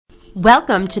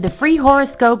Welcome to the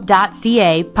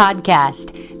freehoroscope.ca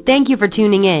podcast. Thank you for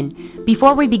tuning in.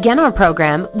 Before we begin our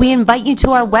program, we invite you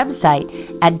to our website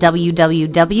at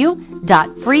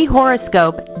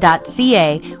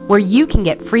www.freehoroscope.ca, where you can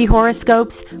get free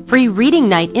horoscopes, free reading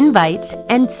night invites,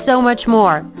 and so much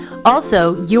more.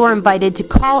 Also, you are invited to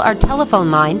call our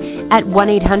telephone line at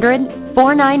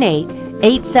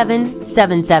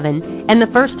 1-800-498-8777, and the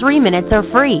first 3 minutes are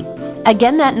free.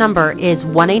 Again, that number is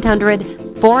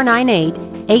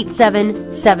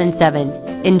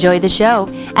 1-800-498-8777. Enjoy the show,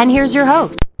 and here's your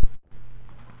host.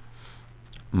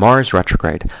 Mars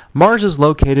retrograde. Mars is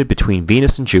located between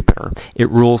Venus and Jupiter. It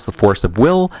rules the force of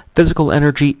will, physical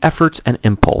energy, efforts, and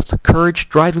impulse, courage,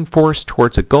 driving force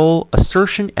towards a goal,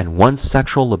 assertion, and one's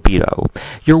sexual libido.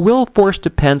 Your will force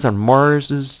depends on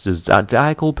Mars's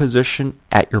zodiacal position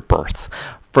at your birth.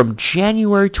 From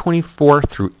January 24th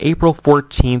through April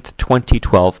 14th,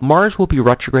 2012, Mars will be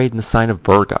retrograde in the sign of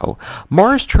Virgo.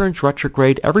 Mars turns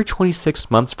retrograde every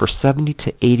 26 months for 70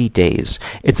 to 80 days.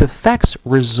 Its effects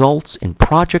results in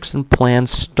projects and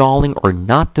plans stalling or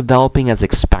not developing as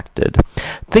expected.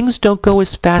 Things don't go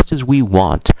as fast as we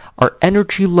want. Our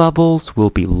energy levels will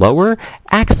be lower.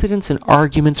 Accidents and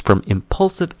arguments from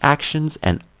impulsive actions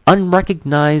and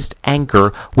unrecognized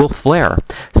anger will flare.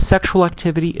 Sexual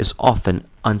activity is often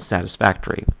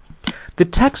unsatisfactory. The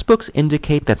textbooks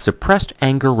indicate that suppressed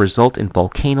anger results in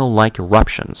volcano-like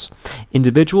eruptions.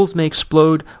 Individuals may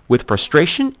explode with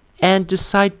frustration and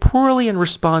decide poorly in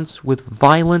response with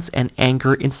violence and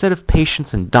anger instead of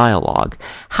patience and dialogue.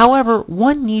 However,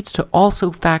 one needs to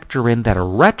also factor in that a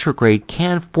retrograde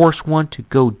can force one to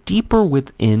go deeper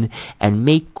within and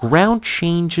make ground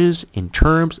changes in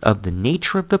terms of the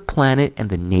nature of the planet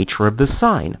and the nature of the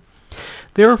sign.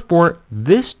 Therefore,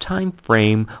 this time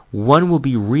frame, one will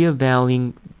be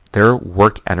reevaluating their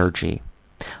work energy.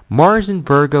 Mars in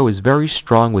Virgo is very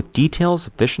strong with details,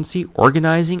 efficiency,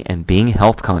 organizing, and being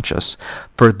health conscious.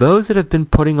 For those that have been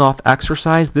putting off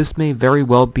exercise, this may very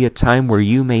well be a time where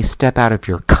you may step out of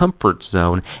your comfort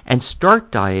zone and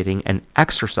start dieting and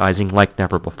exercising like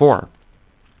never before.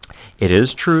 It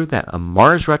is true that a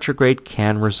Mars retrograde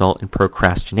can result in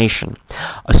procrastination.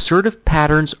 Assertive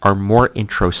patterns are more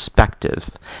introspective.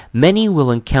 Many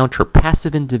will encounter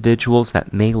passive individuals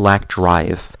that may lack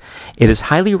drive. It is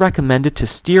highly recommended to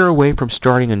steer away from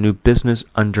starting a new business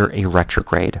under a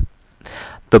retrograde.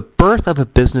 The birth of a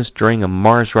business during a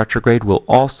Mars retrograde will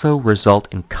also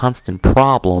result in constant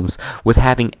problems with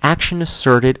having action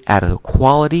asserted at a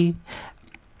quality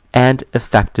and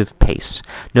effective pace.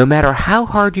 No matter how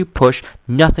hard you push,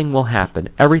 nothing will happen.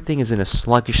 Everything is in a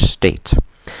sluggish state.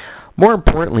 More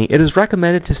importantly, it is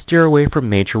recommended to steer away from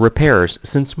major repairs.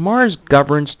 Since Mars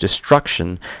governs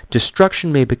destruction,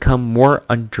 destruction may become more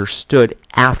understood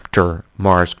after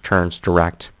Mars turns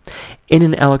direct. In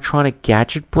an electronic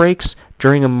gadget breaks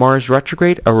during a Mars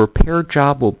retrograde, a repair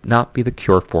job will not be the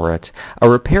cure for it. A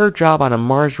repair job on a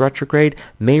Mars retrograde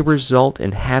may result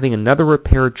in having another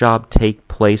repair job take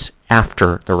place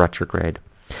after the retrograde.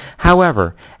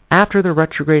 However, after the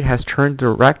retrograde has turned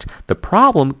direct, the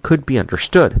problem could be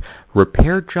understood.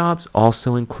 Repair jobs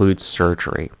also include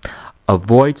surgery.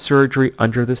 Avoid surgery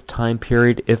under this time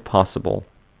period if possible.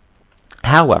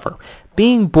 However,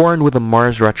 being born with a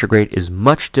Mars retrograde is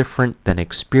much different than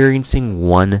experiencing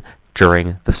one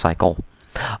during the cycle.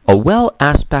 A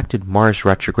well-aspected Mars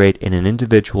retrograde in an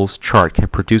individual's chart can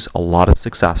produce a lot of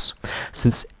success.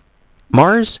 Since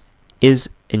Mars is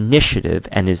initiative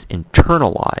and is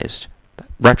internalized,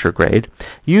 retrograde,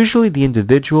 usually the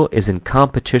individual is in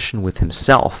competition with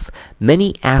himself.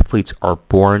 Many athletes are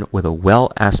born with a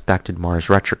well-aspected Mars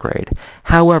retrograde.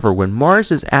 However, when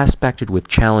Mars is aspected with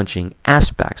challenging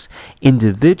aspects,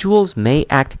 individuals may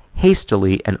act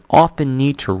hastily and often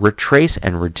need to retrace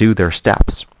and redo their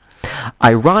steps.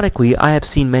 Ironically, I have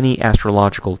seen many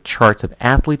astrological charts of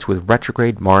athletes with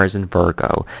retrograde Mars in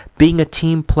Virgo. Being a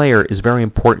team player is very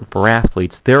important for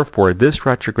athletes. Therefore, this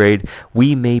retrograde,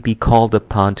 we may be called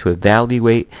upon to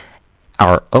evaluate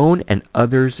our own and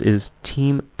others'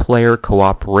 team player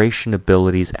cooperation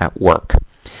abilities at work.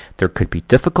 There could be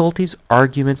difficulties,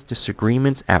 arguments,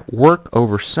 disagreements at work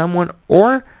over someone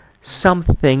or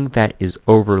something that is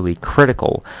overly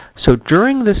critical. So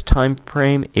during this time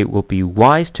frame, it will be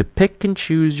wise to pick and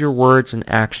choose your words and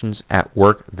actions at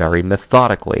work very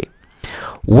methodically.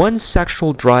 One's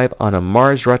sexual drive on a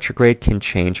Mars retrograde can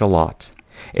change a lot.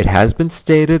 It has been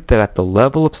stated that at the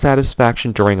level of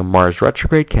satisfaction during a Mars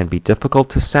retrograde can be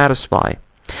difficult to satisfy.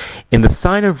 In the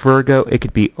sign of Virgo, it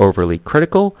could be overly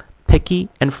critical, picky,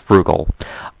 and frugal.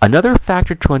 Another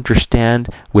factor to understand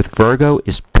with Virgo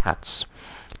is pets.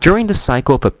 During the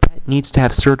cycle, if a pet needs to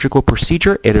have surgical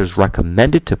procedure, it is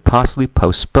recommended to possibly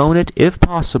postpone it, if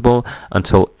possible,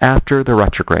 until after the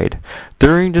retrograde.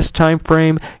 During this time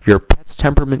frame, your pet's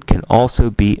temperament can also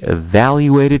be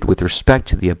evaluated with respect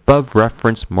to the above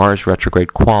referenced Mars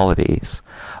retrograde qualities: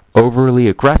 overly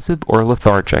aggressive or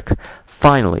lethargic.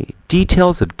 Finally,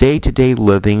 details of day-to-day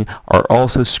living are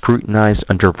also scrutinized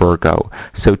under Virgo,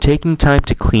 so taking time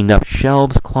to clean up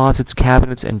shelves, closets,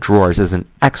 cabinets, and drawers is an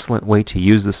excellent way to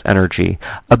use this energy.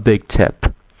 A big tip.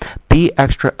 Be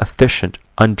extra efficient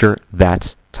under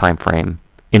that time frame.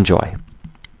 Enjoy.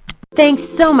 Thanks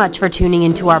so much for tuning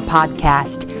into our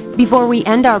podcast. Before we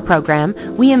end our program,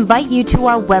 we invite you to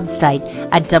our website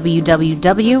at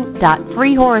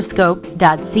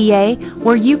www.freehoroscope.ca,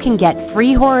 where you can get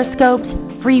free horoscopes,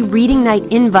 free reading night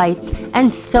invites,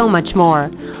 and so much more.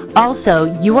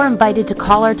 Also, you are invited to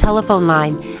call our telephone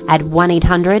line at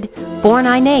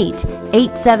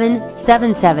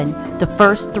 1-800-498-8777. The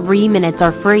first 3 minutes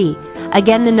are free.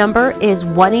 Again, the number is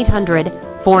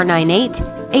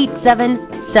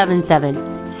 1-800-498-8777.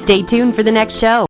 Stay tuned for the next show.